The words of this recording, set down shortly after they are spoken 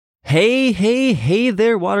Hey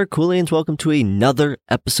there, water Koolians. Welcome to another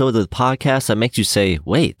episode of the podcast that makes you say,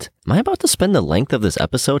 wait, am I about to spend the length of this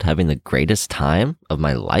episode having the greatest time of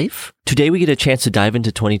my life? Today, we get a chance to dive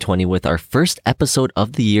into 2020 with our first episode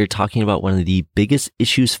of the year, talking about one of the biggest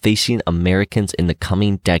issues facing Americans in the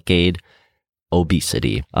coming decade,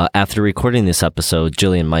 obesity. After recording this episode,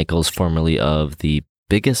 Jillian Michaels, formerly of The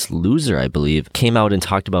Biggest Loser, I believe, came out and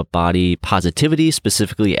talked about body positivity,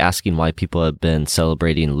 specifically asking why people have been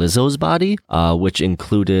celebrating Lizzo's body, which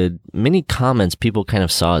included many comments people kind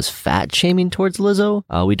of saw as fat shaming towards Lizzo.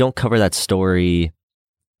 We don't cover that story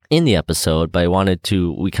in the episode, but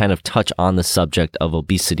we kind of touch on the subject of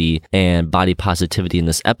obesity and body positivity in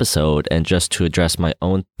this episode, and just to address my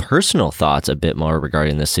own personal thoughts a bit more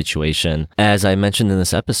regarding this situation. As I mentioned in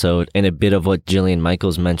this episode, and a bit of what Jillian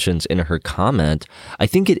Michaels mentions in her comment, I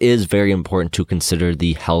think it is very important to consider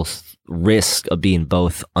the health risk of being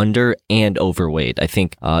both under and overweight. I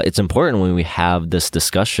think it's important when we have this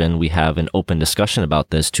discussion, we have an open discussion about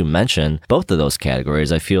this, to mention both of those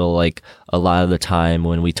categories. I feel like a lot of the time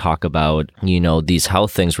when we talk about, these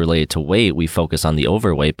health things related to weight, we focus on the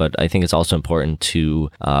overweight, but I think it's also important to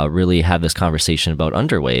really have this conversation about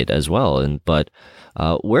underweight as well. But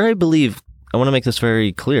where I believe, I want to make this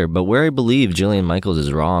very clear, but where I believe Jillian Michaels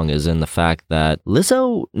is wrong is in the fact that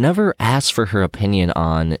Lizzo never asked for her opinion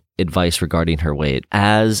on advice regarding her weight.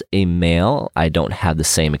 As a male, I don't have the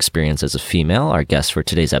same experience as a female. Our guest for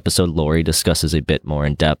today's episode, Lori, discusses a bit more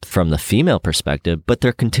in depth from the female perspective, but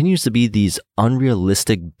there continues to be these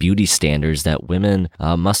unrealistic beauty standards that women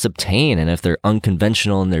must obtain. And if they're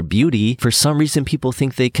unconventional in their beauty, for some reason, people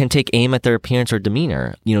think they can take aim at their appearance or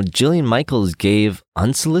demeanor. Jillian Michaels gave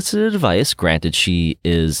unsolicited advice. Granted, she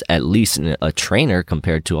is at least a trainer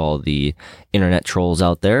compared to all the internet trolls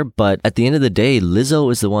out there, but at the end of the day,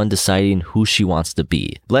 Lizzo is the one deciding who she wants to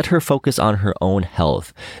be. Let her focus on her own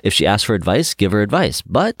health. If she asks for advice, give her advice.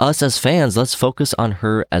 But us as fans, let's focus on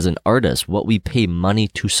her as an artist, what we pay money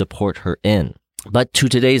to support her in. But to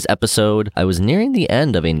today's episode, I was nearing the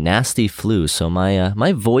end of a nasty flu, so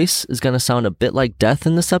my voice is going to sound a bit like death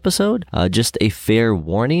in this episode. Just a fair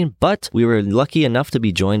warning, but we were lucky enough to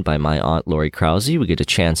be joined by my aunt, Lori Krause. We get a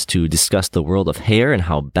chance to discuss the world of hair and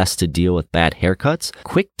how best to deal with bad haircuts.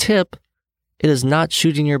 Quick tip, it is not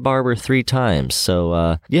shooting your barber 3 times,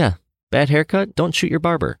 so bad haircut, don't shoot your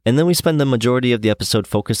barber. And then we spend the majority of the episode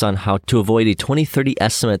focused on how to avoid a 2030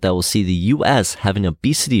 estimate that will see the U.S. having an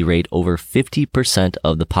obesity rate over 50%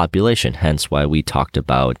 of the population, hence why we talked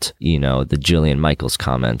about, the Jillian Michaels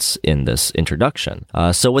comments in this introduction.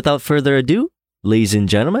 So without further ado, ladies and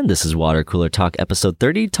gentlemen, this is Water Cooler Talk episode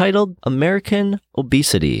 30, titled American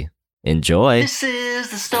Obesity. Enjoy. This is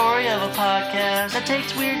the story of a podcast that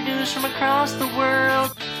takes weird news from across the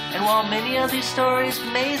world. And while many of these stories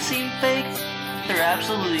may seem fake, they're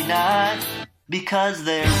absolutely not, because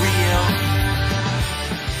they're real.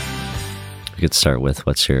 We could start with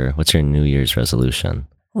what's your New Year's resolution?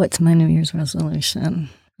 What's my New Year's resolution?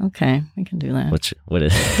 Okay, we can do that.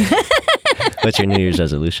 What's your New Year's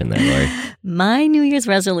resolution there, Lori? My New Year's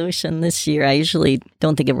resolution this year, I usually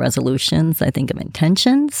don't think of resolutions. I think of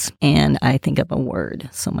intentions, and I think of a word.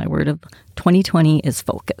 So my word of 2020 is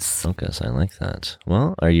focus. Focus, I like that.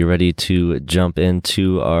 Well, are you ready to jump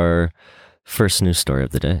into our first news story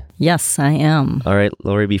of the day? Yes, I am. All right,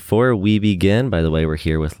 Lori, before we begin, by the way, we're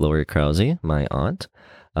here with Lori Krause, my aunt.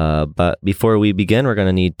 But before we begin, we're going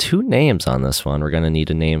to need 2 names on this one. We're going to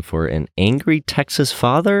need a name for an angry Texas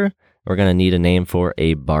father. We're going to need a name for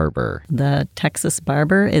a barber. The Texas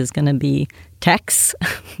barber is going to be Tex.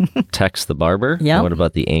 Tex the barber? Yeah. What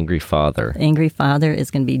about the angry father? The angry father is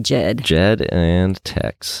going to be Jed. Jed and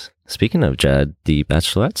Tex. Speaking of Jed, The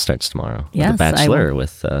Bachelorette starts tomorrow. Yes, The Bachelor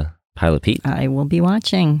with Pilot Pete. I will be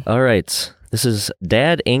watching. All right. This is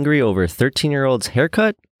dad angry over 13-year-old's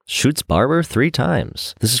haircut, shoots barber 3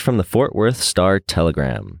 times. This is from the Fort Worth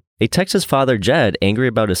Star-Telegram. A Texas father, Jed, angry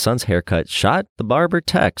about his son's haircut, shot the barber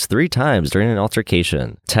Tex 3 times during an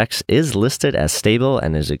altercation. Tex is listed as stable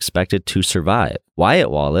and is expected to survive.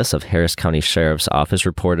 Wyatt Wallace of Harris County Sheriff's Office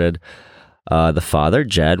reported the father,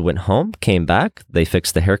 Jed, went home, came back, they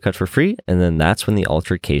fixed the haircut for free, and then that's when the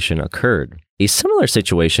altercation occurred. A similar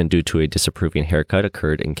situation due to a disapproving haircut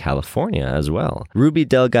occurred in California as well. Ruby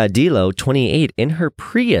Delgadillo, 28, in her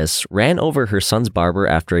Prius, ran over her son's barber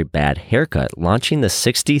after a bad haircut, launching the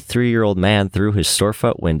 63-year-old man through his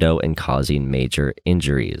storefront window and causing major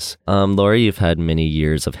injuries. Lori, you've had many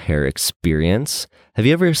years of hair experience. Have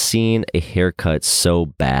you ever seen a haircut so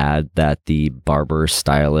bad that the barber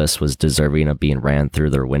stylist was deserving of being ran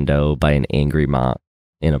through their window by an angry mom?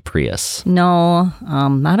 in a Prius? No,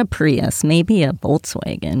 not a Prius, maybe a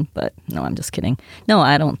Volkswagen, but no, I'm just kidding. No,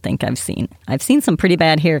 I don't think I've seen some pretty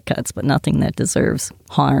bad haircuts, but nothing that deserves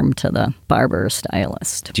harm to the barber or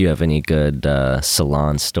stylist. Do you have any good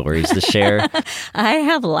salon stories to share? I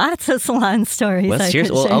have lots of salon stories.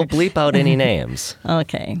 Well, I'll bleep out any names.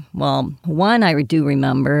 Okay. Well, one I do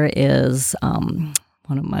remember is one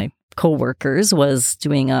of my coworkers was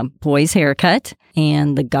doing a boy's haircut,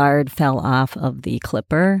 and the guard fell off of the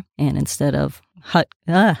clipper, and instead of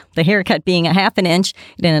the haircut being a half an inch,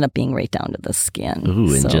 it ended up being right down to the skin.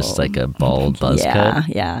 Ooh, and just like a bald buzz cut?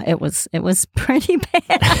 Yeah, it was pretty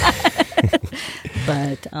bad.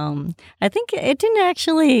 But I think it didn't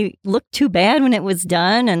actually look too bad when it was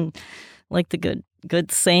done, and like the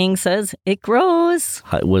good saying says, it grows.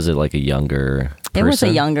 Was it like a younger person? It was a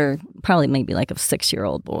younger, probably maybe like a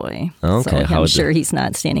 6-year-old boy. Okay. So I'm sure he's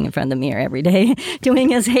not standing in front of the mirror every day doing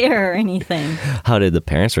his hair or anything. How did the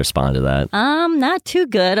parents respond to that? Not too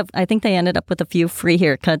good. I think they ended up with a few free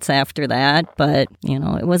haircuts after that, but,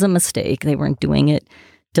 it was a mistake. They weren't doing it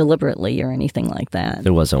deliberately or anything like that.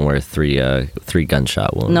 It wasn't worth three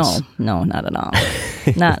gunshot wounds. No, not at all.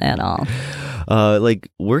 Not at all. Like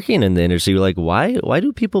working in the industry, like why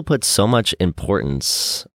do people put so much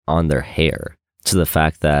importance on their hair to the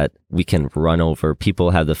fact that we can run over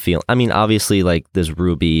people? Have the feel? I mean, obviously, like this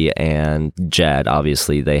Ruby and Jed,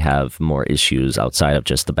 obviously they have more issues outside of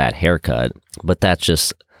just the bad haircut, but that's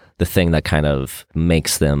just the thing that kind of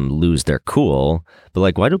makes them lose their cool. But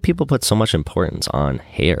like, why do people put so much importance on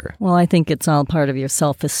hair? Well, I think it's all part of your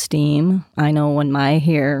self-esteem. I know when my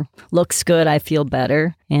hair looks good, I feel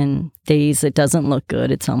better. And days it doesn't look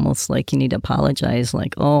good, it's almost like you need to apologize.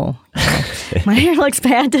 Like, my hair looks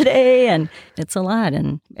bad today. And it's a lot.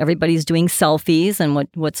 And everybody's doing selfies. And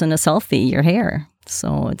what's in a selfie? Your hair.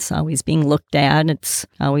 So it's always being looked at. It's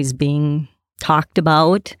always being talked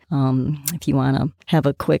about. If you want to have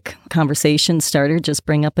a quick conversation starter, just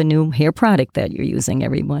bring up a new hair product that you're using.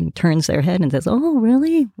 Everyone turns their head and says, "Oh,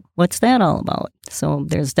 really? What's that all about?" So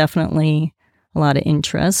there's definitely a lot of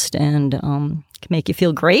interest, and it can make you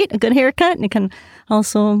feel great, a good haircut, and it can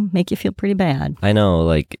also make you feel pretty bad. I know,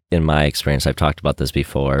 like in my experience, I've talked about this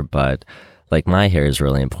before, but like my hair is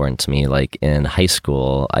really important to me. Like in high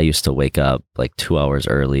school, I used to wake up like 2 hours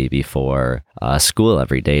early before school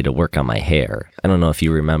every day to work on my hair. I don't know if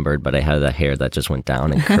you remembered, but I had that hair that just went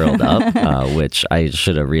down and curled up, which I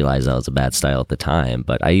should have realized that was a bad style at the time.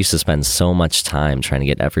 But I used to spend so much time trying to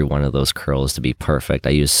get every one of those curls to be perfect.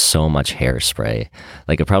 I used so much hairspray.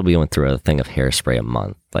 Like I probably went through a thing of hairspray a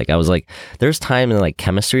month. Like I was like, there's time in like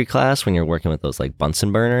chemistry class when you're working with those like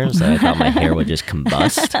Bunsen burners that I thought my hair would just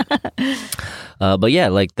combust. But yeah,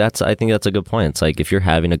 like I think that's a good point. It's like if you're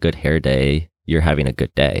having a good hair day, you're having a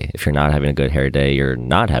good day. If you're not having a good hair day, you're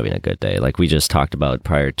not having a good day. Like we just talked about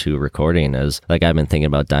prior to recording, is like I've been thinking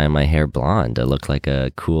about dyeing my hair blonde to look like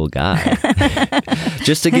a cool guy.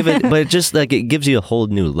 Just to give it, but just like it gives you a whole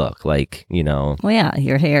new look, like, Well, yeah,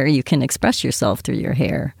 your hair, you can express yourself through your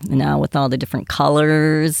hair. And now with all the different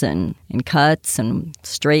colors and cuts and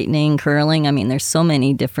straightening, curling, I mean, there's so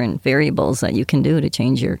many different variables that you can do to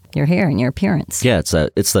change your hair and your appearance. Yeah,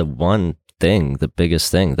 it's the one thing, the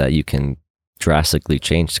biggest thing that you can drastically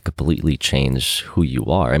change to completely change who you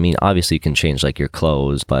are. I mean, obviously you can change like your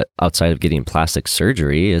clothes, but outside of getting plastic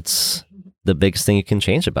surgery, it's the biggest thing you can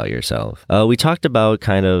change about yourself. We talked about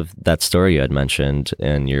kind of that story you had mentioned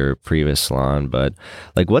in your previous salon, but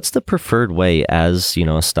like what's the preferred way as,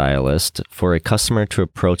 a stylist for a customer to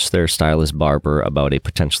approach their stylist barber about a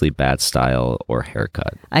potentially bad style or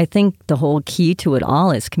haircut? I think the whole key to it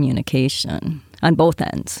all is communication on both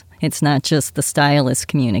ends. It's not just the stylist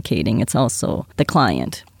communicating, it's also the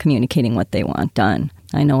client communicating what they want done.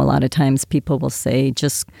 I know a lot of times people will say,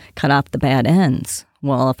 just cut off the bad ends.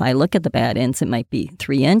 Well, if I look at the bad ends, it might be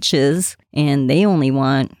 3 inches, and they only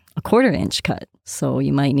want a 1/4 inch cut. So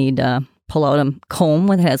you might need to pull out a comb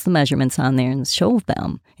that has the measurements on there and show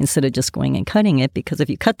them instead of just going and cutting it. Because if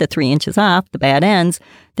you cut the 3 inches off, the bad ends,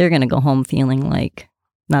 they're going to go home feeling like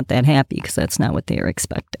not that happy because that's not what they were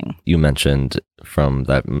expecting. You mentioned from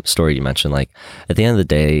that story you mentioned, like at the end of the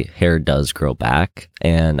day, hair does grow back.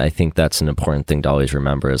 And I think that's an important thing to always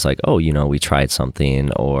remember is like, we tried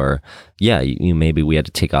something, or maybe we had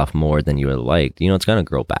to take off more than you would have liked. It's going to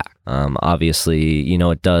grow back. Obviously,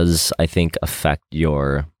 it does, I think, affect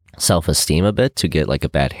your self-esteem a bit to get like a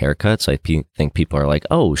bad haircut. So I think people are like,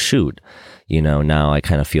 oh, shoot. Now I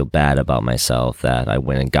kind of feel bad about myself that I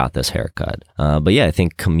went and got this haircut. But yeah, I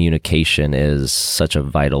think communication is such a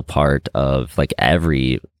vital part of like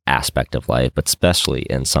every aspect of life, but especially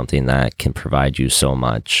in something that can provide you so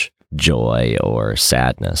much joy or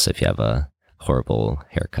sadness if you have a horrible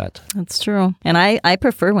haircut. That's true. And I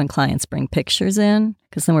prefer when clients bring pictures in,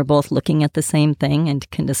 because then we're both looking at the same thing and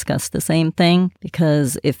can discuss the same thing.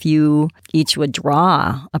 Because if you each would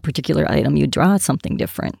draw a particular item, you draw something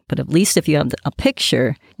different. But at least if you have a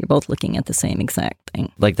picture, you're both looking at the same exact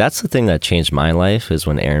thing. Like, that's the thing that changed my life, is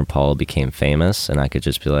when Aaron Paul became famous, and I could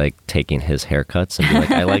just be like taking his haircuts and be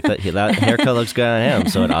like, I like that haircut looks good on him,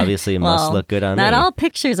 so it obviously must look good on me. Not all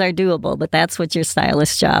pictures are doable, but that's what your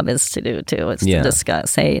stylist's job is to do too. It's to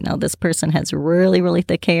discuss, hey, this person has really, really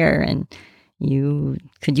thick hair, and you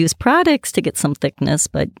could use products to get some thickness,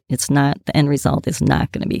 but the end result is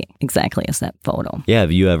not going to be exactly as that photo. Yeah,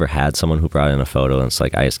 have you ever had someone who brought in a photo and it's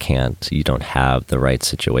like, I just can't, you don't have the right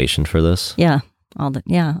situation for this? Yeah.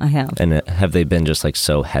 I have. And have they been just like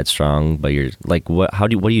so headstrong, but you're like, what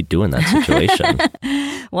do you do in that situation?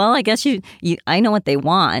 Well, I guess I know what they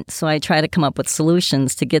want, so I try to come up with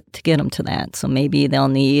solutions to get them to that. So maybe they'll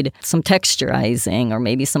need some texturizing, or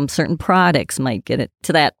maybe some certain products might get it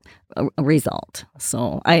to that result.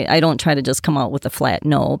 So I don't try to just come out with a flat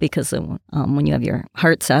no, because when you have your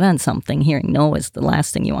heart set on something, hearing no is the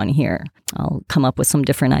last thing you want to hear. I'll come up with some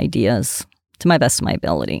different ideas to my best of my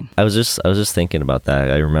ability. I was just thinking about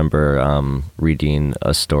that. I remember reading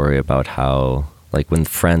a story about how, like, when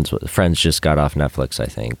Friends just got off Netflix, I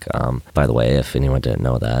think. By the way, if anyone didn't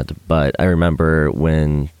know that. But I remember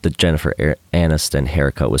when the Jennifer Aniston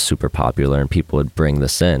haircut was super popular, and people would bring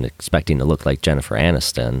this in expecting to look like Jennifer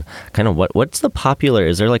Aniston. Kind of what's the popular,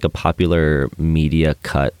 is there like a popular media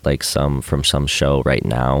cut, like from some show right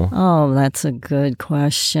now? Oh, that's a good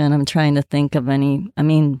question. I'm trying to think of any. I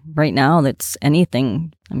mean, right now that's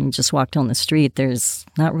anything. I mean, just walk down the street, there's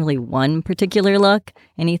not really one particular look.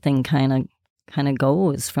 Anything kind of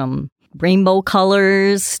goes from rainbow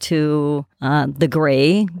colors to the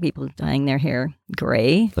gray, people dyeing their hair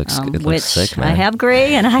gray, looks sick, man. I have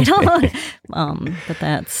gray and I don't.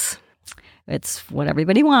 But it's what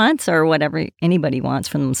everybody wants, or whatever anybody wants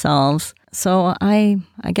for themselves. So I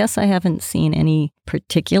guess I haven't seen any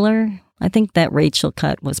particular. I think that Rachel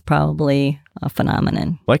cut was probably a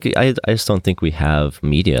phenomenon. Like, I just don't think we have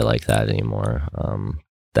media like that anymore.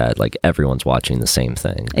 That like everyone's watching the same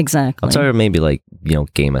thing. Exactly. I'm sorry, maybe like,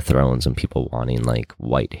 Game of Thrones and people wanting like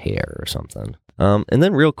white hair or something. And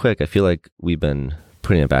then real quick, I feel like we've been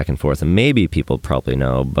putting it back and forth, and maybe people probably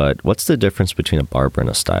know, but what's the difference between a barber and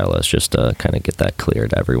a stylist? Just to kind of get that clear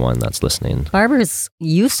to everyone that's listening. Barbers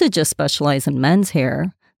used to just specialize in men's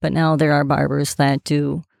hair, but now there are barbers that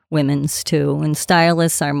do women's too, and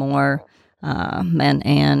stylists are more men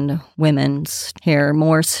and women's hair,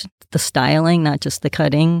 more the styling, not just the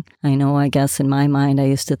cutting. I guess in my mind, I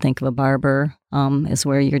used to think of a barber as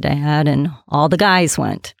where your dad and all the guys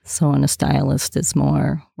went. So a stylist is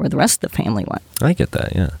more where the rest of the family went. I get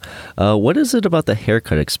that, yeah. What is it about the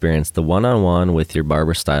haircut experience, the one-on-one with your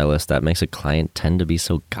barber stylist, that makes a client tend to be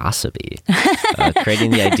so gossipy?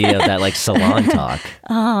 Creating the idea of that like salon talk.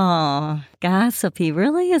 Oh, gossipy.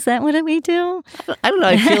 Really? Is that what we do? I don't know.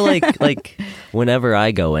 I feel like whenever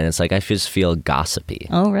I go in, it's like I just feel gossipy.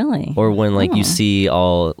 Oh, really? Or when you see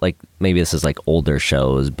all, like, maybe this is like older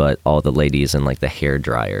shows, but all the ladies in like the hair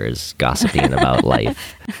dryers gossiping about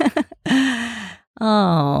life.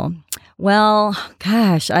 Oh, well,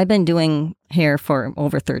 gosh, I've been doing hair for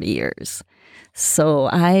over 30 years. So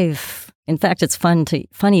in fact, it's funny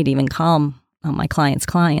to even call my clients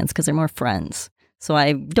because they're more friends. So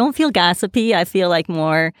I don't feel gossipy. I feel like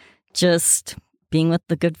more just being with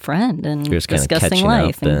the good friend and discussing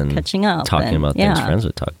life and catching up. Talking about things friends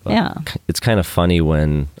would talk about. Yeah. It's kind of funny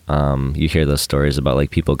when you hear those stories about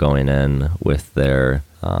like people going in with their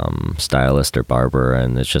stylist or barber,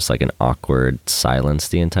 and it's just like an awkward silence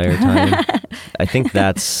the entire time. I think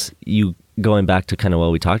that's you going back to kind of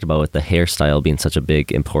what we talked about with the hairstyle being such a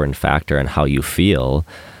big important factor in how you feel.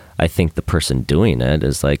 I think the person doing it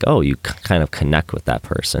is like, oh, you kind of connect with that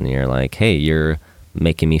person. You're like, hey, you're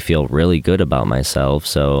making me feel really good about myself,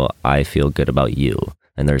 so I feel good about you.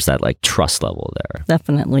 And there's that like trust level there.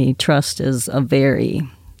 Definitely. Trust is a very,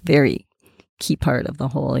 very key part of the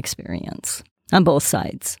whole experience on both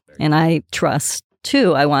sides. And I trust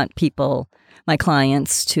too. I want my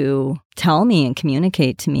clients to tell me and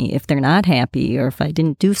communicate to me if they're not happy or if I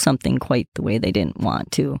didn't do something quite the way they didn't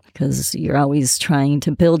want to, because you're always trying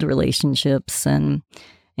to build relationships, and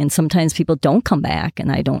sometimes people don't come back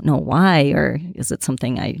and I don't know why, or is it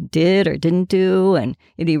something I did or didn't do? And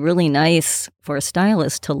it'd be really nice for a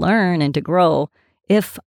stylist to learn and to grow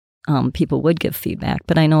if people would give feedback.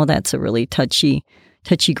 But I know that's a really touchy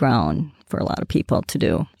ground for a lot of people to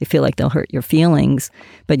do. You feel like they'll hurt your feelings,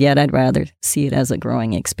 but yet I'd rather see it as a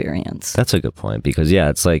growing experience. That's a good point, because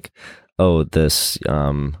it's like oh, this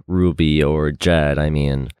Ruby or Jed. I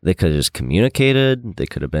mean, they could have just communicated. They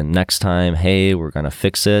could have been next time, hey, we're going to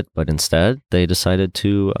fix it. But instead, they decided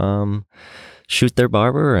to shoot their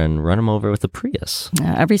barber and run him over with a Prius.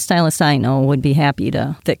 Every stylist I know would be happy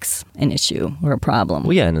to fix an issue or a problem.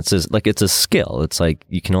 Well, yeah, and it's a skill. It's like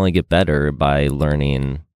you can only get better by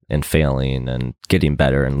learning and failing and getting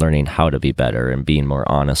better and learning how to be better and being more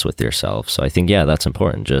honest with yourself. So I think, yeah, that's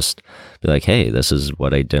important. Just be like, hey, this is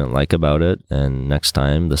what I didn't like about it, and next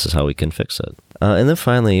time, this is how we can fix it. And then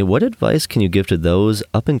finally, what advice can you give to those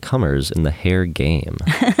up-and-comers in the hair game?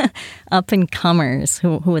 Up-and-comers,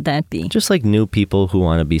 who would that be? Just like new people who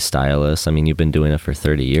want to be stylists. I mean, you've been doing it for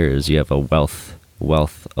 30 years. You have a well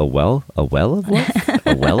of wealth?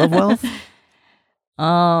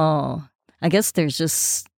 Oh, I guess there's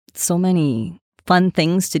just so many fun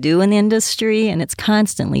things to do in the industry, and it's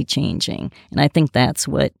constantly changing. And I think that's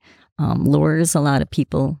what lures a lot of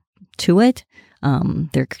people to it.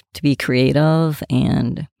 They're to be creative,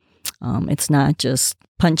 and it's not just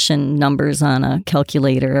punching numbers on a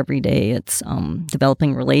calculator every day. It's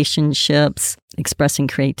developing relationships, expressing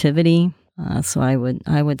creativity. So I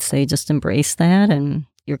would say just embrace that, and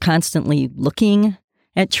you're constantly looking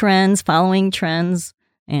at trends, following trends,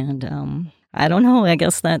 and I don't know. I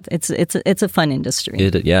guess that it's a fun industry.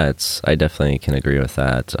 I definitely can agree with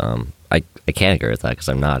that. I can't agree with that because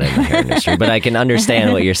I'm not in the hair industry, but I can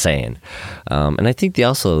understand what you're saying. And I think the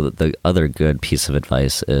other good piece of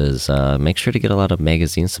advice is make sure to get a lot of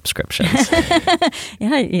magazine subscriptions.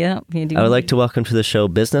 Yeah. You do. I would like to welcome to the show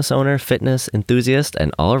business owner, fitness enthusiast,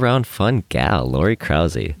 and all-around fun gal, Lori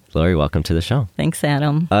Krause. Lori, welcome to the show. Thanks,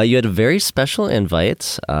 Adam. You had a very special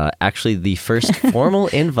invite, actually the first formal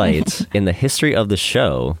invite in the history of the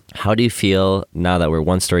show. How do you feel now that we're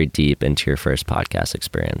one story deep into your first podcast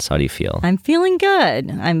experience? How do you feel? I'm feeling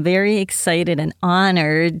good. I'm very excited and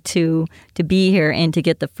honored to be here and to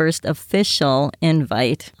get the first official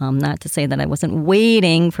invite. Not to say that I wasn't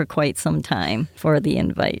waiting for quite some time for the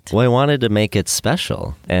invite. Well, I wanted to make it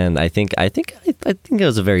special, and I think it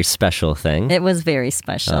was a very special thing. It was very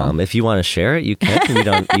special. If you want to share it, you can.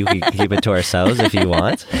 You can keep it to ourselves if you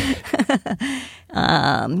want.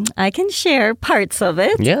 I can share parts of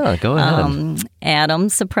it. Yeah, go ahead. Adam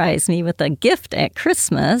surprised me with a gift at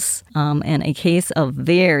Christmas and a case of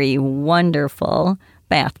very wonderful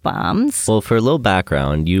bath bombs. Well, for a little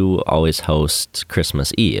background, you always host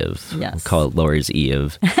Christmas Eve. Yes. Call it Lori's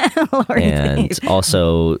Eve. Lori's and Eve.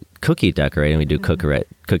 Also cookie decorating. We do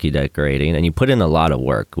cookie decorating, and you put in a lot of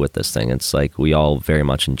work with this thing. It's like we all very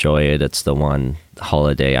much enjoy it. It's the one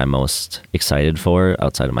holiday I'm most excited for,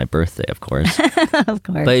 outside of my birthday, of course. Of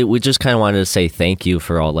course. But we just kind of wanted to say thank you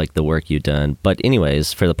for all like the work you've done. But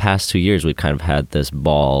anyways, for the past 2 years, we've kind of had this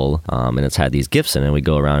ball, and it's had these gifts in it. We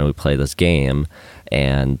go around and we play this game,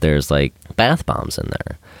 and there's like bath bombs in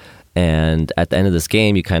there. And at the end of this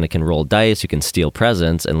game, you kind of can roll dice, you can steal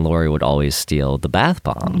presents, and Lori would always steal the bath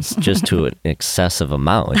bombs just to an excessive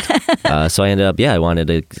amount. So I ended up, I wanted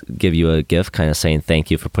to give you a gift kind of saying thank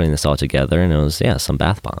you for putting this all together. And it was, some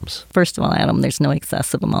bath bombs. First of all, Adam, there's no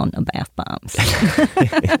excessive amount of bath bombs.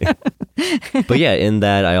 But in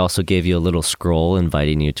that, I also gave you a little scroll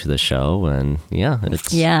inviting you to the show. And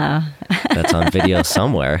that's on video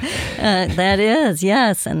somewhere. That is,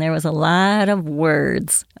 yes. And there was a lot of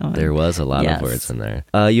words. There was a lot of words in there.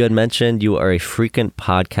 You had mentioned you are a frequent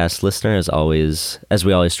podcast listener, as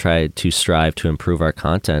we always try to strive to improve our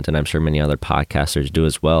content, and I'm sure many other podcasters do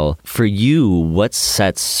as well. For you, what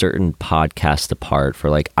sets certain podcasts apart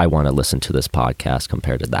for I want to listen to this podcast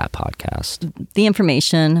compared to that podcast? The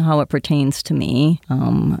information, how it pertains to me.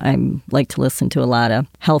 I like to listen to a lot of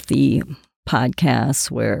healthy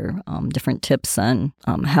podcasts where different tips on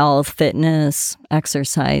health, fitness,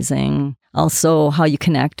 exercising. Also, how you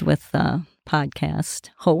connect with the podcast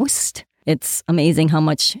host. It's amazing how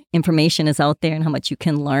much information is out there and how much you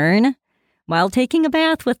can learn while taking a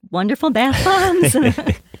bath with wonderful bath bombs.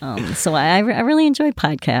 So I really enjoy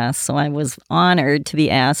podcasts. So I was honored to be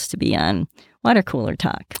asked to be on Water Cooler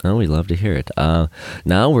Talk. Oh, we love to hear it.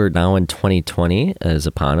 We're now in 2020 is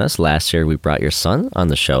upon us. Last year, we brought your son on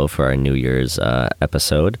the show for our New Year's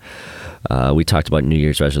episode. We talked about New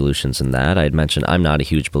Year's resolutions and that. I had mentioned I'm not a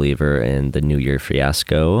huge believer in the New Year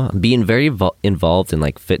fiasco. Being very involved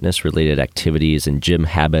in fitness-related activities and gym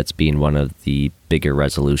habits being one of the bigger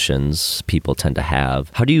resolutions people tend to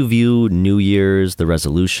have. How do you view New Year's, the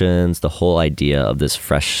resolutions, the whole idea of this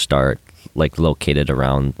fresh start, located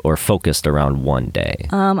around or focused around one day?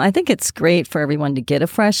 I think it's great for everyone to get a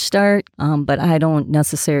fresh start, but I don't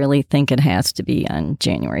necessarily think it has to be on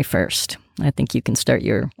January 1st. I think you can start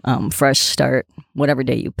your fresh start whatever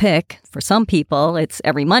day you pick. For some people, it's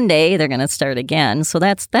every Monday they're going to start again. So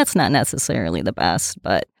that's not necessarily the best,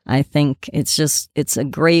 but I think it's a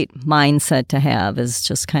great mindset to have, is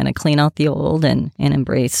just kind of clean out the old and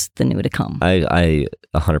embrace the new to come. I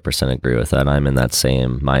 100% agree with that. I'm in that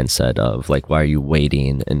same mindset of like, why are you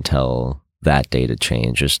waiting until that day to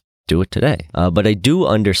change? Just do it today. But I do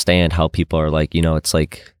understand how people are like, it's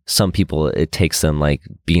like some people, it takes them like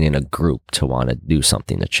being in a group to want to do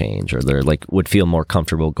something to change, or they're like would feel more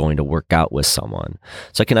comfortable going to work out with someone.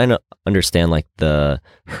 So I can understand like the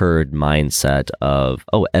herd mindset of,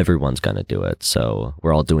 oh, everyone's going to do it, so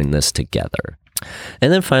we're all doing this together.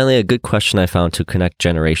 And then finally, a good question I found to connect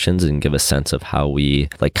generations and give a sense of how we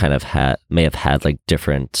like kind of may have had like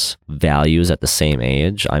different values at the same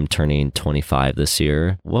age. I'm turning 25 this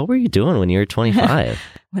year. What were you doing when you were 25?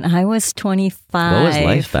 When I was 25. What was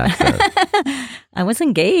life back then? I was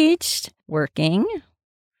engaged, working,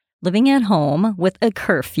 living at home with a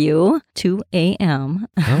curfew, 2 a.m.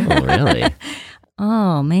 Oh, really?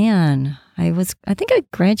 Oh, man. I think I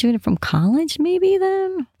graduated from college maybe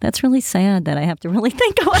then. That's really sad that I have to really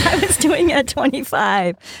think of what I was doing at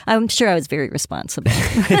 25. I'm sure I was very responsible.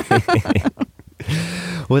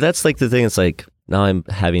 Well, that's like the thing. It's like now I'm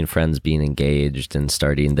having friends being engaged and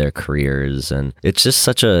starting their careers. And it's just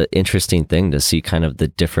such an interesting thing to see kind of the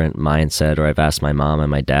different mindset. Or I've asked my mom and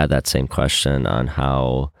my dad that same question on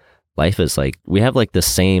how life is like. We have like the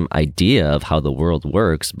same idea of how the world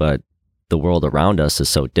works, but the world around us is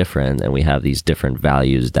so different, and we have these different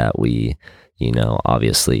values that we,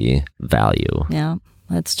 obviously value. Yeah,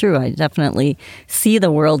 that's true. I definitely see the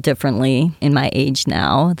world differently in my age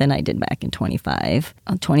now than I did back in 25.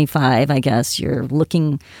 25, I guess you're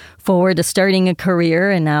looking forward to starting a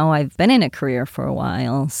career, and now I've been in a career for a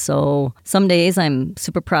while. So some days I'm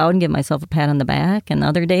super proud and give myself a pat on the back, and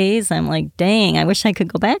other days I'm like, dang, I wish I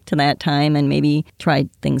could go back to that time and maybe try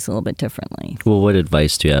things a little bit differently. Well, what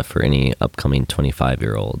advice do you have for any upcoming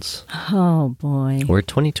 25-year-olds? Oh, boy. Or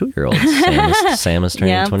 22-year-olds. Sam is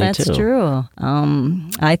turning 22. Yeah, that's true.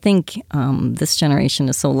 I think this generation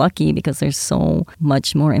is so lucky because there's so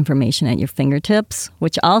much more information at your fingertips,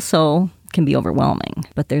 which also can be overwhelming.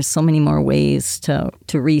 But there's so many more ways to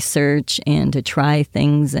research and to try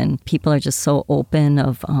things, and people are just so open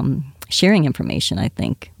of sharing information, I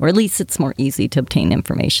think. Or at least it's more easy to obtain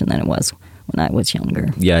information than it was when I was younger.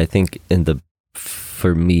 Yeah, I think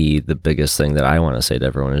for me, the biggest thing that I want to say to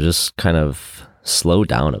everyone is just kind of slow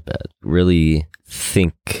down a bit. Really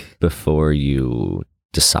think before you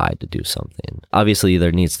decide to do something. Obviously,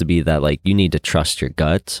 there needs to be that, like, you need to trust your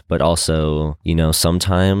gut, but also,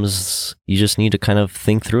 sometimes you just need to kind of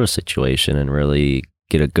think through a situation and really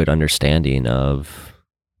get a good understanding of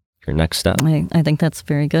your next step. I think that's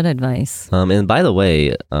very good advice. And by the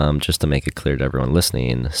way, just to make it clear to everyone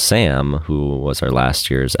listening, Sam, who was our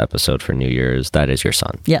last year's episode for New Year's, that is your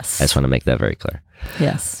son. Yes. I just want to make that very clear.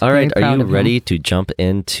 Yes. All right. Are you ready to jump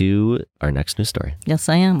into our next news story? Yes,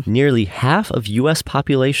 I am. Nearly half of U.S.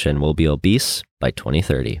 population will be obese by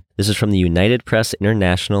 2030. This is from the United Press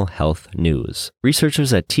International Health News.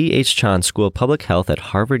 Researchers at T.H. Chan School of Public Health at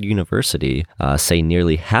Harvard University say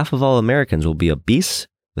nearly half of all Americans will be obese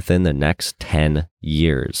within the next 10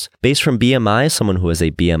 years. Based from BMI, someone who has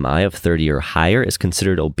a BMI of 30 or higher is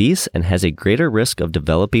considered obese and has a greater risk of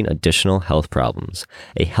developing additional health problems.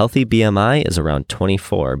 A healthy BMI is around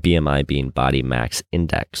 24, BMI being body mass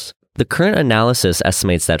index. The current analysis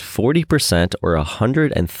estimates that 40% or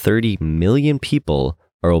 130 million people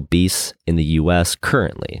are obese in the U.S.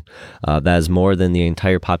 currently. That is more than the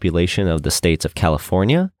entire population of the states of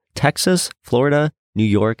California, Texas, Florida, New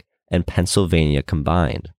York, and Pennsylvania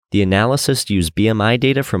combined. The analysis used BMI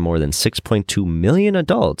data from more than 6.2 million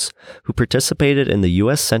adults who participated in the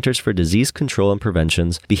U.S. Centers for Disease Control and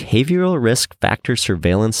Prevention's Behavioral Risk Factor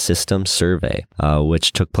Surveillance System survey,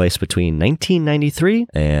 which took place between 1993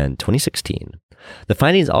 and 2016. The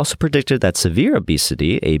findings also predicted that severe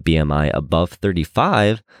obesity, a BMI above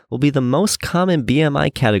 35, will be the most common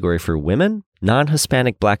BMI category for women,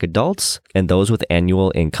 non-Hispanic Black adults, and those with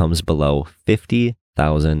annual incomes below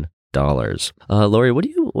 $50,000. Lori, what do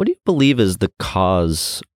you believe is the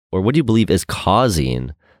cause, or what do you believe is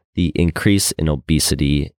causing the increase in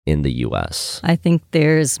obesity in the U.S.? I think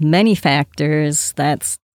there's many factors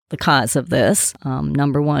that's the cause of this.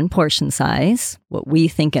 Number one, portion size. What we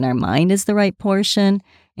think in our mind is the right portion.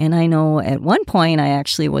 And I know at one point I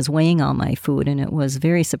actually was weighing all my food, and it was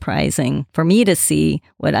very surprising for me to see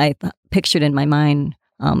what I pictured in my mind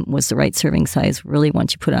was the right serving size, really,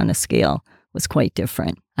 once you put it on a scale, was quite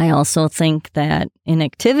different. I also think that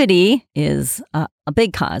inactivity is a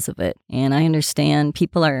big cause of it. And I understand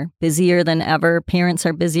people are busier than ever. Parents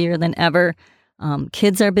are busier than ever.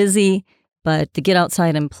 Kids are busy. But to get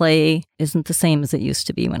outside and play isn't the same as it used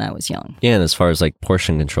to be when I was young. Yeah, and as far as like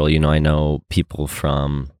portion control, I know people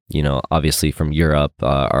from, obviously from Europe,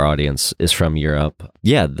 our audience is from Europe.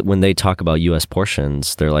 Yeah, when they talk about U.S.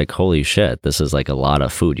 portions, they're like, holy shit, this is like a lot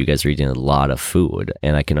of food. You guys are eating a lot of food.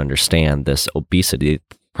 And I can understand this obesity.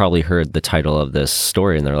 Probably heard the title of this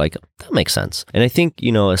story and they're like, that makes sense. And I think,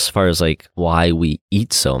 as far as like why we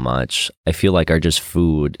eat so much, I feel like our just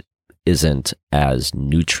food isn't as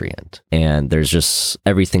nutrient. And there's just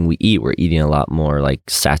everything we eat, we're eating a lot more like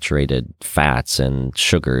saturated fats and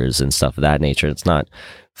sugars and stuff of that nature. It's not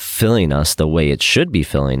filling us the way it should be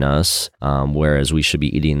filling us, whereas we should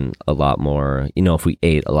be eating a lot more, if we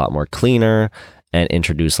ate a lot more cleaner and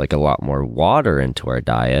introduce like a lot more water into our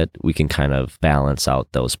diet, we can kind of balance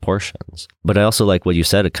out those portions. But I also like what you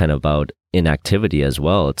said kind of about inactivity as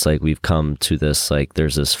well. It's like we've come to this, like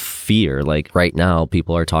there's this fear, like right now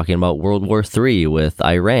people are talking about World War III with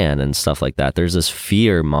Iran and stuff like that. There's this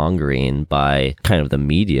fear mongering by kind of the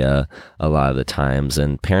media a lot of the times,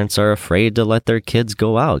 and parents are afraid to let their kids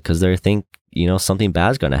go out because they think something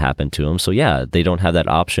bad's going to happen to them. So yeah, they don't have that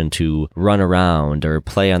option to run around or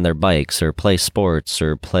play on their bikes or play sports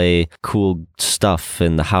or play cool stuff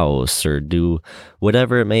in the house or do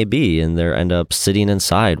whatever it may be. And they end up sitting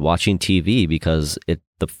inside watching TV because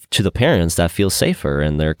to the parents that feels safer,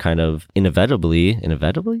 and they're kind of inevitably, is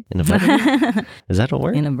that a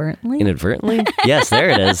word? Inadvertently? Yes, there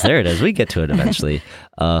it is. We get to it eventually.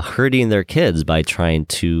 Hurting their kids by trying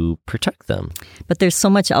to protect them. But there's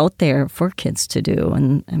so much out there for kids to do.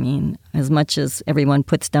 And I mean, as much as everyone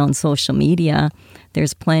puts down social media,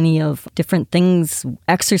 there's plenty of different things,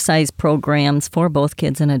 exercise programs for both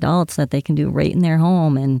kids and adults that they can do right in their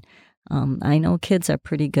home. And I know kids are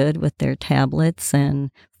pretty good with their tablets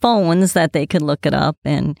and phones that they could look it up,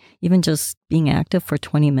 and even just being active for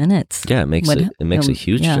 20 minutes. Yeah, it makes a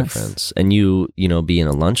huge difference. And being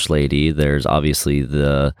a lunch lady, there's obviously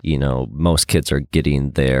most kids are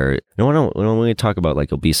getting there. When we talk about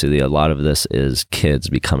like obesity, a lot of this is kids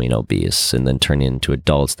becoming obese and then turning into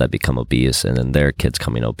adults that become obese and then their kids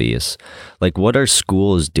coming obese. Like, what are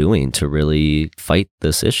schools doing to really fight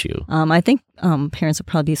this issue? I think parents would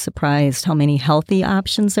probably be surprised how many healthy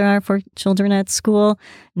options there are for children at school.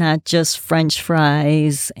 Not just French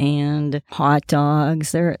fries and hot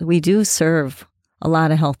dogs. We do serve a lot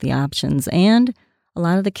of healthy options, and a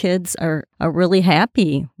lot of the kids are really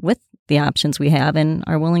happy with the options we have and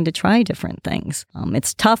are willing to try different things.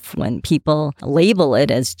 It's tough when people label it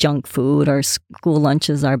as junk food or school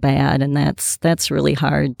lunches are bad, and that's really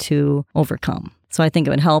hard to overcome. So I think it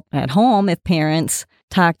would help at home if parents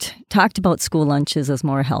talked about school lunches as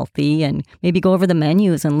more healthy and maybe go over the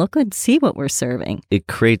menus and look and see what we're serving. It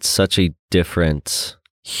creates such a different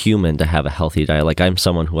human to have a healthy diet. Like, I'm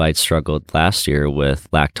someone who I struggled last year with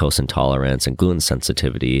lactose intolerance and gluten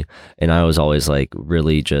sensitivity. And I was always like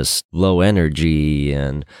really just low energy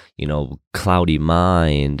and, cloudy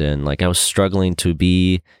mind. And like I was struggling to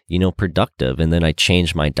be, productive. And then I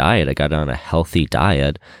changed my diet. I got on a healthy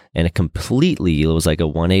diet and it was like a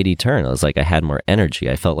 180 turn. It was like I had more energy.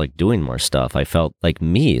 I felt like doing more stuff. I felt like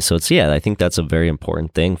me. So I think that's a very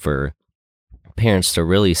important thing for parents to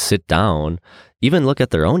really sit down, even look at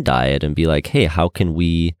their own diet and be like, hey, how can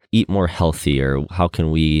we eat more healthier? How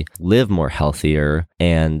can we live more healthier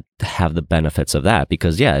and have the benefits of that?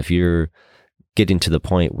 Because if you're getting to the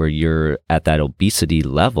point where you're at that obesity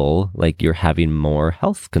level, like you're having more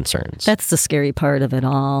health concerns. That's the scary part of it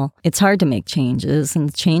all. It's hard to make changes,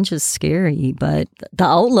 and change is scary, but the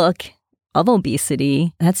outlook of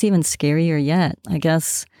obesity, that's even scarier yet. I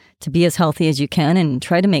guess to be as healthy as you can and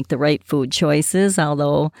try to make the right food choices,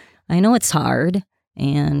 although I know it's hard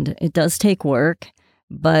and it does take work,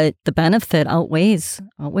 but the benefit outweighs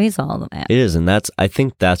all of that. It is, and I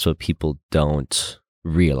think that's what people don't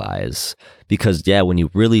realize. Because when you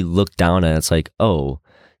really look down at it, it's like, oh,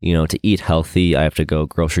 to eat healthy, I have to go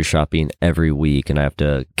grocery shopping every week and I have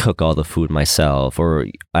to cook all the food myself, or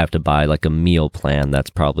I have to buy like a meal plan that's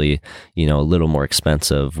probably, a little more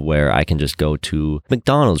expensive, where I can just go to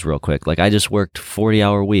McDonald's real quick. Like, I just worked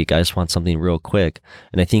 40-hour week. I just want something real quick.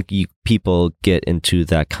 And I think people get into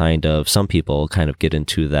some people kind of get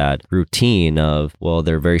into that routine of, well,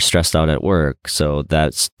 they're very stressed out at work. So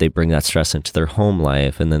they bring that stress into their home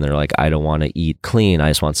life. And then they're like, I don't want to eat clean. I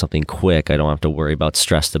just want something quick. I don't have to worry about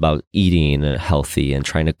stressed about eating healthy and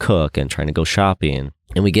trying to cook and trying to go shopping.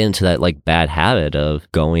 And we get into that like bad habit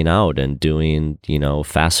of going out and doing,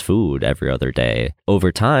 fast food every other day.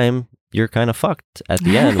 Over time, you're kind of fucked at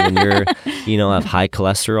the end when you're, have high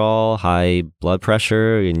cholesterol, high blood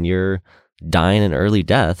pressure, and you're dying an early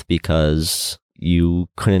death because you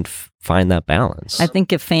couldn't find that balance. I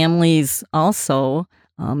think if families also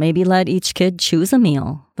maybe let each kid choose a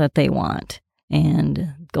meal that they want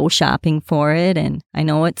and go shopping for it. And I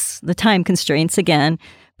know it's the time constraints again,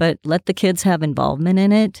 but let the kids have involvement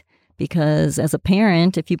in it, because as a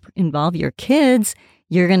parent, if you involve your kids,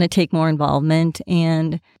 you're going to take more involvement.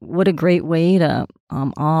 And what a great way to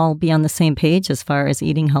all be on the same page as far as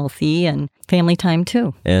eating healthy and family time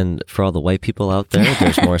too. And for all the white people out there,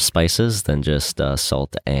 there's more spices than just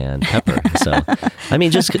salt and pepper. So, I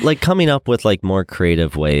mean, just like coming up with like more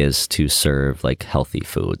creative ways to serve like healthy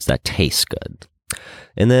foods that taste good.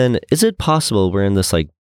 And then is it possible we're in this like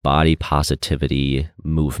body positivity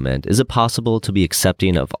movement? Is it possible to be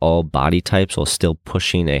accepting of all body types while still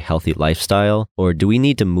pushing a healthy lifestyle? Or do we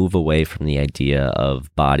need to move away from the idea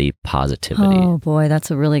of body positivity? Oh boy, that's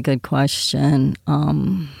a really good question.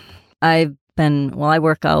 I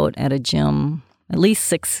work out at a gym at least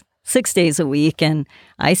six days a week, and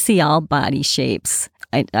I see all body shapes.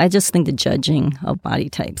 I just think the judging of body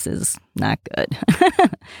types is not good.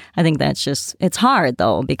 I think it's hard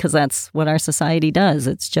though, because that's what our society does.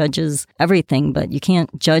 It judges everything, but you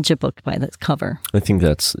can't judge a book by the cover. I think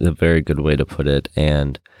that's a very good way to put it.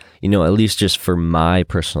 And, at least just for my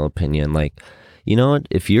personal opinion, like,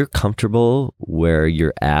 if you're comfortable where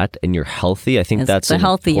you're at and you're healthy, I think that's the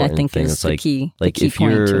healthy. I think thing. is the key. Like the key if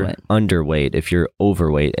point you're to it. underweight, if you're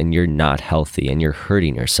overweight, and you're not healthy and you're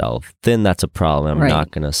hurting yourself, then that's a problem. I'm not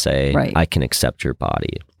going to say I can accept your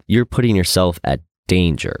body. You're putting yourself at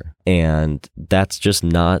danger, and that's just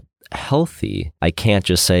not healthy. I can't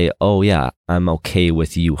just say, oh yeah, I'm okay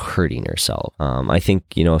with you hurting yourself. I think,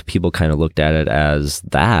 if people kind of looked at it as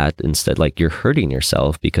that instead, like you're hurting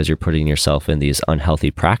yourself because you're putting yourself in these unhealthy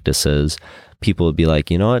practices, people would be like,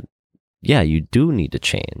 you know what? Yeah, you do need to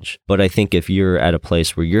change. But I think if you're at a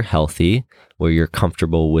place where you're healthy, where you're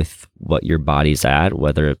comfortable with what your body's at,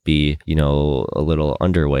 whether it be, a little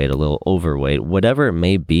underweight, a little overweight, whatever it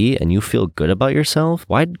may be, and you feel good about yourself,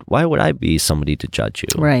 why would I be somebody to judge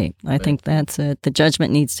you? Right. I think that's it. The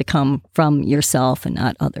judgment needs to come from yourself and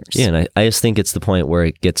not others. Yeah, and I just think it's the point where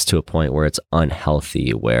it gets to a point where it's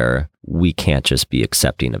unhealthy, where we can't just be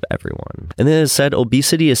accepting of everyone. And then it said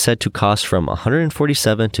obesity is said to cost from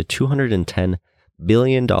 $147 to $210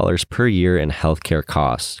 billion per year in healthcare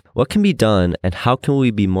costs. What can be done, and how can we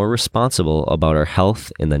be more responsible about our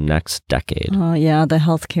health in the next decade? Oh yeah, the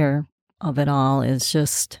healthcare of it all is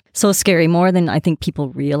just so scary, more than I think people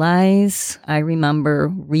realize. I remember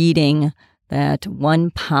reading that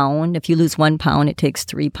 1 pound, if you lose 1 pound, it takes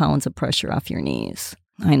 3 pounds of pressure off your knees.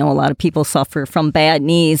 I know a lot of people suffer from bad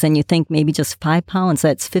knees, and you think maybe just 5 pounds,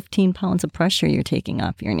 that's 15 pounds of pressure you're taking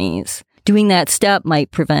off your knees. Doing that step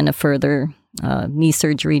might prevent a further knee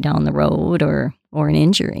surgery down the road or an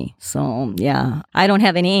injury. So, yeah, I don't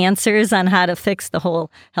have any answers on how to fix the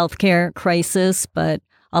whole healthcare crisis, but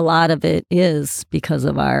a lot of it is because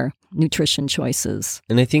of our nutrition choices.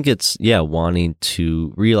 And I think it's, wanting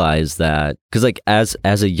to realize that, because like as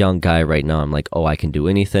a young guy right now, I'm like, oh, I can do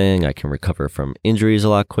anything. I can recover from injuries a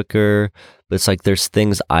lot quicker. But it's like there's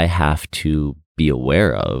things I have to be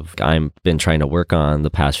aware of. I've been trying to work on the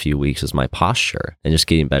past few weeks is my posture and just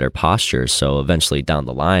getting better posture. So eventually down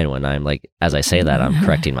the line, when I'm like, as I say that, I'm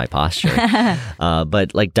correcting my posture.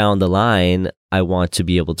 But like down the line, I want to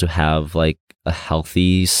be able to have like a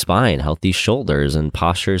healthy spine, healthy shoulders, and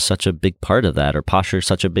posture is such a big part of that, or posture is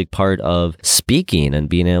such a big part of speaking and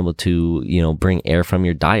being able to, bring air from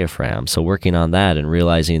your diaphragm. So working on that and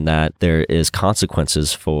realizing that there is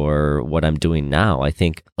consequences for what I'm doing now. I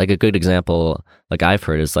think like a good example, like I've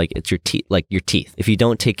heard, is like it's your teeth, If you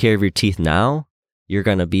don't take care of your teeth now, you're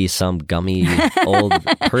going to be some gummy old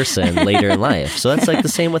person later in life. So that's like the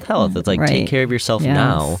same with health. It's like, take care of yourself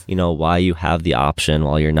now, while you have the option,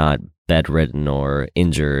 while you're not bedridden or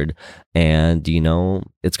injured, and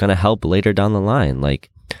it's going to help later down the line. Like,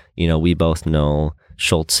 we both know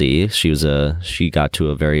Schultze. She got to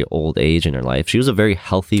a very old age in her life. She was a very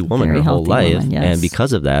healthy woman her whole life, and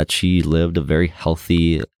because of that, she lived a very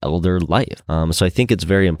healthy elder life. So I think it's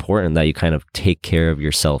very important that you kind of take care of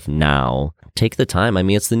yourself now. Take the time. I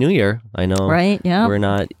mean, it's the new year. I know, right? Yeah, we're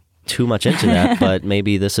not too much into that, but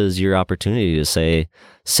maybe this is your opportunity to say,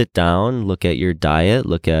 sit down, look at your diet,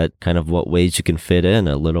 look at kind of what ways you can fit in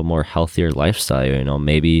a little more healthier lifestyle.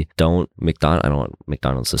 Maybe I don't want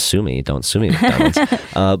McDonald's to sue me. Don't sue me, McDonald's.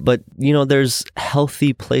 But there's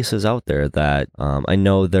healthy places out there that I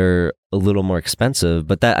know they're a little more expensive,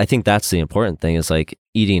 but I think that's the important thing, is like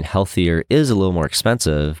eating healthier is a little more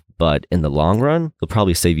expensive, but in the long run, it'll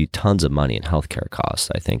probably save you tons of money in healthcare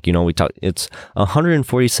costs. I think, it's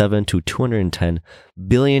 $147 to $210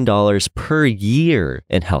 billion per year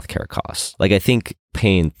in healthcare costs. Like, I think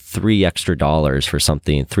paying $3 extra for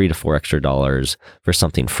something, $3 to $4 extra for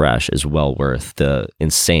something fresh is well worth the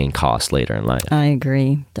insane cost later in life. I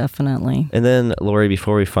agree, definitely. And then, Lori,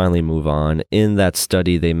 before we finally move on, in that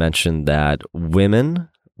study, they mentioned that women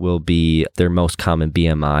their most common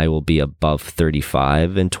BMI will be above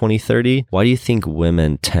 35 in 2030. Why do you think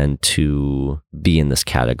women tend to be in this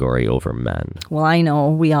category over men? Well, I know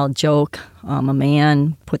we all joke, a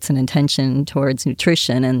man puts an intention towards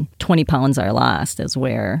nutrition and 20 pounds are lost, is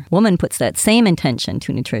where a woman puts that same intention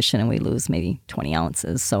to nutrition and we lose maybe 20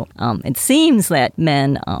 ounces. So it seems that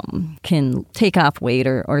men can take off weight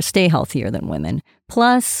or stay healthier than women.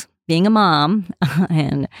 Plus, being a mom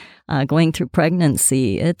and going through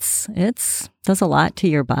pregnancy, it's does a lot to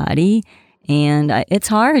your body, and it's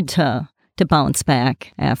hard to bounce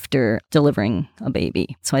back after delivering a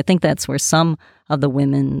baby. So I think that's where some of the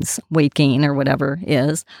women's weight gain or whatever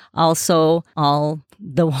is. Also, all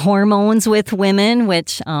the hormones with women,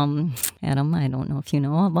 which, Adam, I don't know if you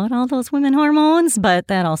know about all those women hormones, but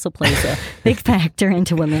that also plays a big factor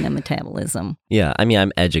into women and metabolism. Yeah, I mean,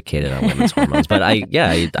 I'm educated on women's hormones, but I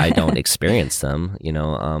don't experience them,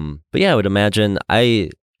 But yeah, I would imagine, I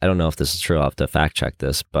don't know if this is true, I'll have to fact check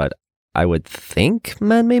this, but I would think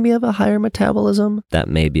men maybe have a higher metabolism. That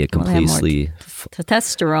may be a completely...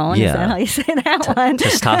 testosterone, yeah. Is that how you say that one?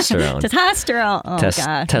 Testosterone. Testosterone. Oh, gosh.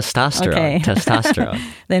 Testosterone. Okay. Testosterone.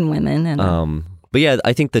 Than women. And but yeah,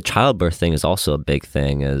 I think the childbirth thing is also a big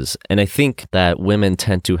thing. And I think that women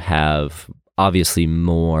tend to have obviously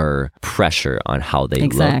more pressure on how they look.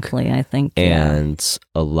 Exactly, I think. And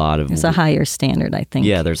a lot of... There's a higher standard, I think.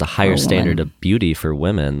 Yeah, there's a higher standard of beauty for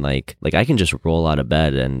women. Like I can just roll out of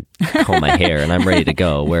bed and comb my hair and I'm ready to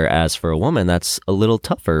go. Whereas for a woman, that's a little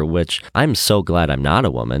tougher, which I'm so glad I'm not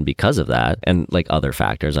a woman because of that. And like other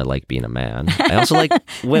factors, I like being a man. I also like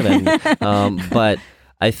women. But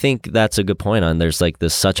I think that's a good point on there's like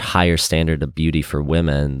this such higher standard of beauty for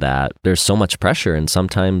women that there's so much pressure, and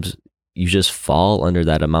sometimes you just fall under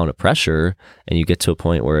that amount of pressure and you get to a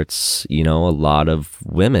point where it's, a lot of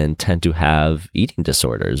women tend to have eating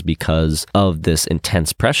disorders because of this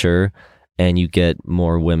intense pressure, and you get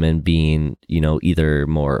more women being, either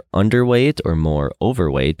more underweight or more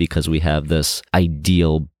overweight because we have this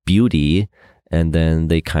ideal beauty, and then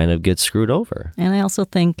they kind of get screwed over. And I also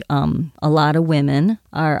think a lot of women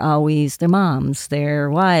are always their moms, their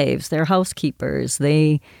wives, their housekeepers.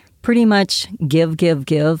 They pretty much give,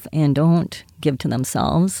 and don't give to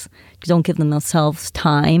themselves. Don't give themselves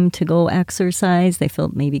time to go exercise. They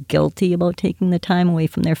feel maybe guilty about taking the time away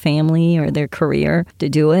from their family or their career to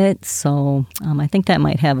do it. So I think that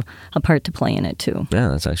might have a part to play in it too. Yeah,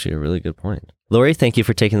 that's actually a really good point. Lori, thank you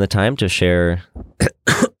for taking the time to share.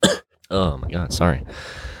 Oh my God, sorry.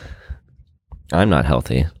 I'm not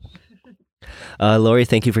healthy. Lori,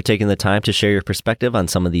 thank you for taking the time to share your perspective on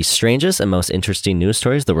some of the strangest and most interesting news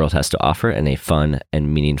stories the world has to offer in a fun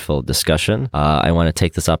and meaningful discussion. I want to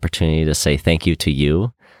take this opportunity to say thank you to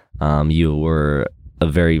you. You were a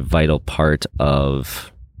very vital part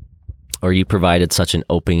of, or you provided such an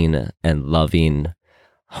open and loving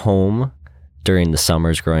home during the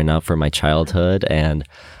summers growing up for my childhood. And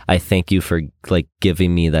I thank you for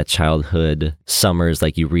giving me that childhood summers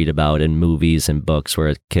like you read about in movies and books,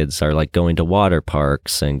 where kids are going to water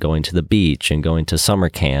parks and going to the beach and going to summer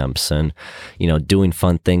camps and, doing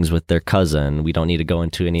fun things with their cousin. We don't need to go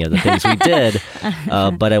into any of the things we did,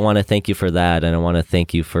 but I want to thank you for that. And I want to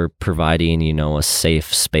thank you for providing, a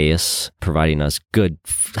safe space, providing us good,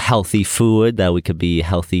 healthy food that we could be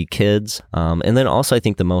healthy kids. And then also I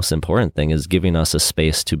think the most important thing is giving us a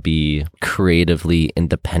space to be creatively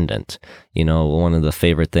independent. One of the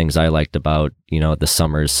favorite things I liked about, the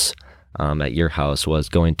summers at your house was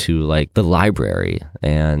going to the library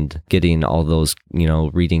and getting all those,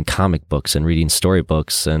 reading comic books and reading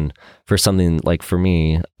storybooks. And for something for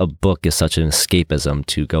me, a book is such an escapism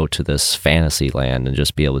to go to this fantasy land and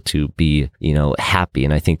just be able to be, happy.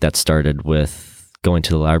 And I think that started with going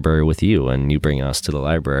to the library with you and you bringing us to the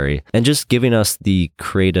library and just giving us the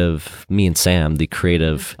creative, me and Sam, the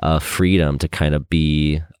creative freedom to kind of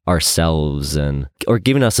be ourselves or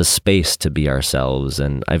giving us a space to be ourselves.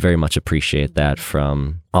 And I very much appreciate that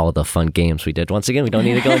from all the fun games we did. Once again, we don't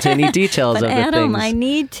need to go into any details But of the Adam, things. I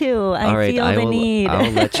need to. All right, feel the need.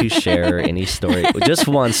 I'll let you share any story. Just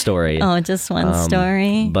one story. Oh, just one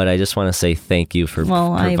story? But I just want to say thank you for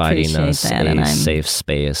providing appreciate us that, a safe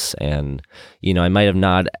space. And, I might have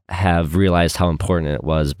not have realized how important it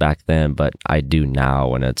was back then, but I do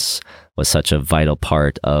now, and was such a vital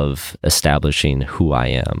part of establishing who I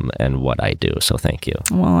am and what I do. So thank you.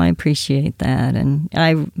 Well, I appreciate that. And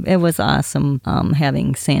it was awesome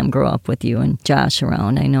having Sam grow up with you and Josh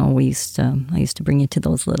around. I know I used to bring you to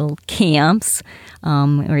those little camps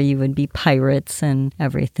where you would be pirates and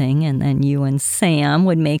everything. And then you and Sam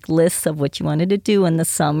would make lists of what you wanted to do in the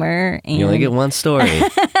summer. And you only get one story,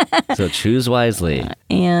 so choose wisely.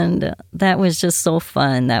 And that was just so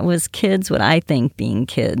fun. That was kids, what I think being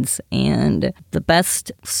kids. And the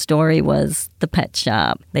best story was the pet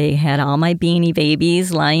shop. They had all my Beanie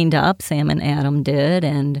Babies lined up, Sam and Adam did,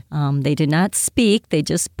 and they did not speak, they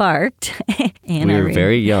just barked. And we were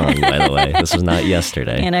very young, by the way. This was not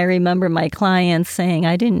yesterday. And I remember my clients saying,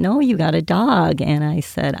 I didn't know you got a dog. And I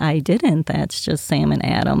said, I didn't. That's just Sam and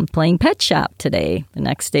Adam playing pet shop today. The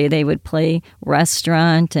next day they would play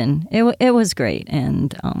restaurant, and it was great.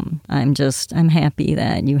 And I'm happy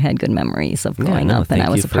that you had good memories of growing up, and I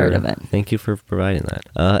was a part of it. Thank you for providing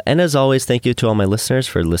that. And as always, thank you to all my listeners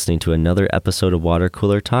for listening to another episode of Water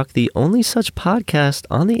Cooler Talk, the only such podcast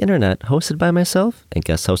on the internet hosted by myself and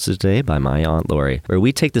guest hosted today by my Aunt Lori, where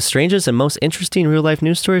we take the strangest and most interesting real-life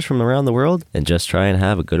news stories from around the world and just try and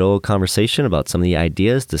have a good old conversation about some of the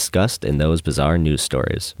ideas discussed in those bizarre news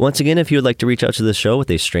stories. Once again, if you would like to reach out to the show with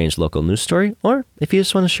a strange local news story, or if you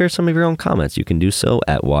just want to share some of your own comments, you can do so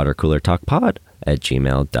at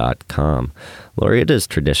watercoolertalkpod@gmail.com. Lori, it is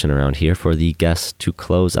tradition around here for the guests to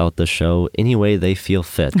close out the show any way they feel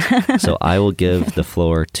fit. So I will give the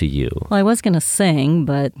floor to you. Well, I was going to sing,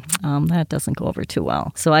 but that doesn't go over too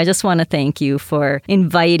well. So I just want to thank you for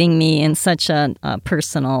inviting me in such a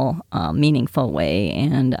personal, meaningful way.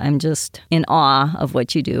 And I'm just in awe of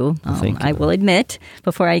what you do. Thank you. I will admit,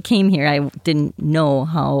 before I came here, I didn't know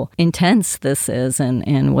how intense this is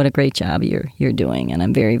and what a great job you're doing. And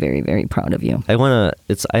I'm very, very, very proud of you. I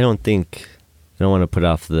don't want to put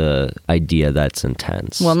off the idea that's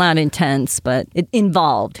intense. Well, not intense, but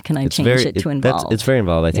involved. Can I change it to involved? It's very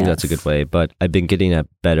involved. I think that's a Yes. good way. But I've been getting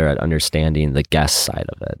better at understanding the guest side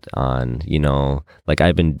of it. I've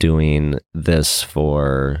been doing this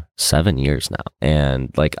for 7 years now. And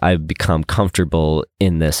I've become comfortable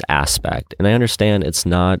in this aspect. And I understand it's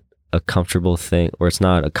not a comfortable thing, or it's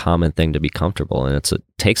not a common thing to be comfortable, and it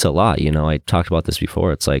takes a lot. I talked about this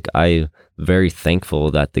before. It's I'm very thankful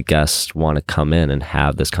that the guests want to come in and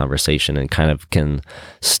have this conversation and kind of can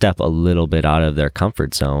step a little bit out of their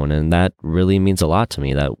comfort zone, and that really means a lot to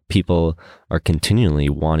me that people are continually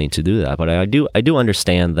wanting to do that. But I do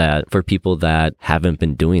understand that for people that haven't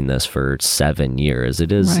been doing this for 7 years,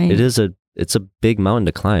 it's a big mountain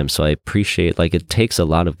to climb. So I appreciate, it takes a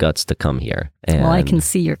lot of guts to come here. And Well, I can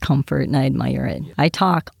see your comfort and I admire it. I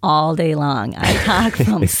talk all day long. I talk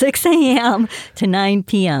from 6 a.m. to 9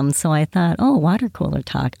 p.m. So I thought, water cooler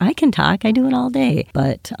talk. I can talk. I do it all day.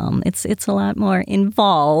 But it's a lot more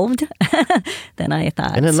involved than I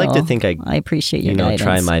thought. And I'd like to think I appreciate your guidance.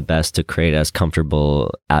 try my best to create as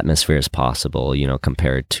comfortable atmosphere as possible,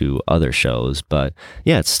 compared to other shows. But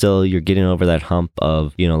yeah, it's still, you're getting over that hump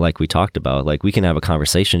of, like we talked about, we can have a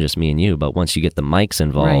conversation, just me and you, but once you get the mics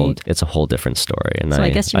involved, It's a whole different story. And so I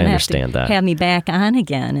guess you're going to understand that. Have me back on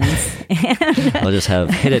again. I'll just have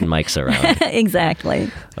hidden mics around. Exactly.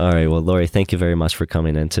 All right. Well, Lori, thank you very much for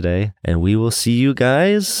coming in today. And we will see you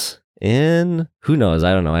guys in, who knows?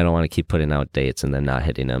 I don't know. I don't want to keep putting out dates and then not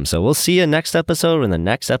hitting them. So we'll see you next episode when the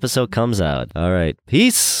next episode comes out. All right.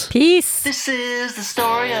 Peace. Peace. This is the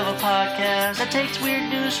story of a podcast that takes weird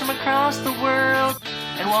news from across the world.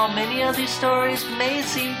 And while many of these stories may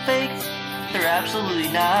seem fake, they're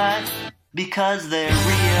absolutely not, because they're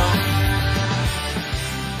real.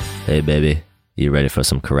 Hey, baby. You ready for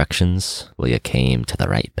some corrections? Well, you came to the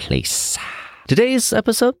right place. Today's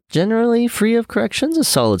episode, generally free of corrections, a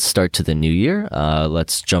solid start to the new year.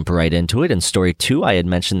 Let's jump right into it. In story 2, I had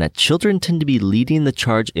mentioned that children tend to be leading the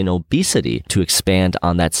charge in obesity. To expand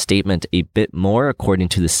on that statement a bit more, according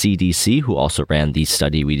to the CDC, who also ran the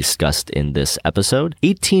study we discussed in this episode,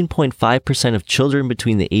 18.5% of children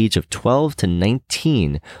between the age of 12 to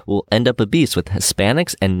 19 will end up obese, with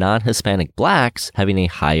Hispanics and non-Hispanic blacks having a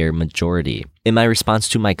higher majority. In my response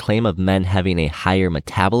to my claim of men having a higher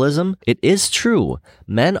metabolism, it is true.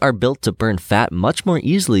 Men are built to burn fat much more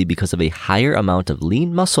easily because of a higher amount of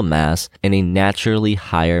lean muscle mass and a naturally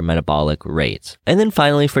higher metabolic rate. And then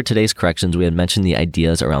finally, for today's corrections, we had mentioned the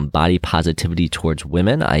ideas around body positivity towards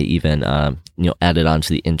women. I even added on to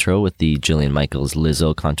the intro with the Jillian Michaels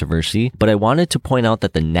Lizzo controversy. But I wanted to point out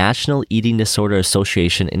that the National Eating Disorder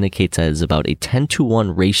Association indicates that it's about a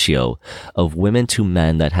 10-to-1 ratio of women to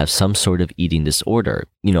men that have some sort of eating disorder.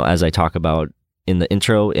 As I talk about in the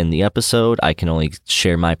intro in the episode, I can only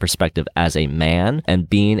share my perspective as a man, and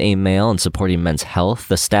being a male and supporting men's health.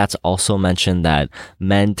 The stats also mention that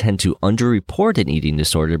men tend to underreport an eating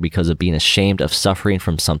disorder because of being ashamed of suffering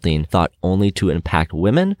from something thought only to impact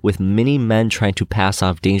women, with many men trying to pass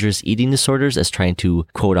off dangerous eating disorders as trying to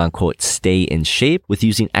quote unquote stay in shape with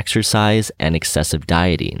using exercise and excessive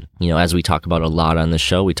dieting. As we talk about a lot on the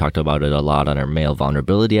show, we talked about it a lot on our male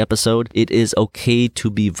vulnerability episode. It is okay to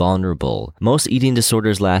be vulnerable. Most eating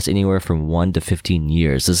disorders last anywhere from 1 to 15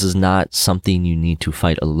 years. This is not something you need to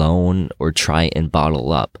fight alone or try and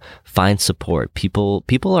bottle up. Find support. People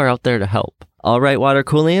are out there to help. All right, Water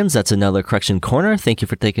Coolians, that's another Correction Corner. Thank you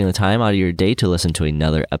for taking the time out of your day to listen to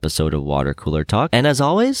another episode of Water Cooler Talk. And as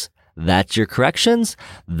always, that's your corrections.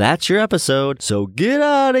 That's your episode. So get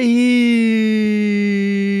out of here.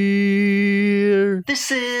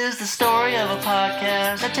 This is the story of a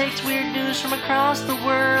podcast that takes weird news from across the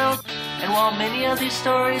world. And while many of these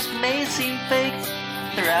stories may seem fake,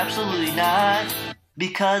 they're absolutely not,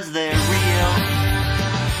 because they're real.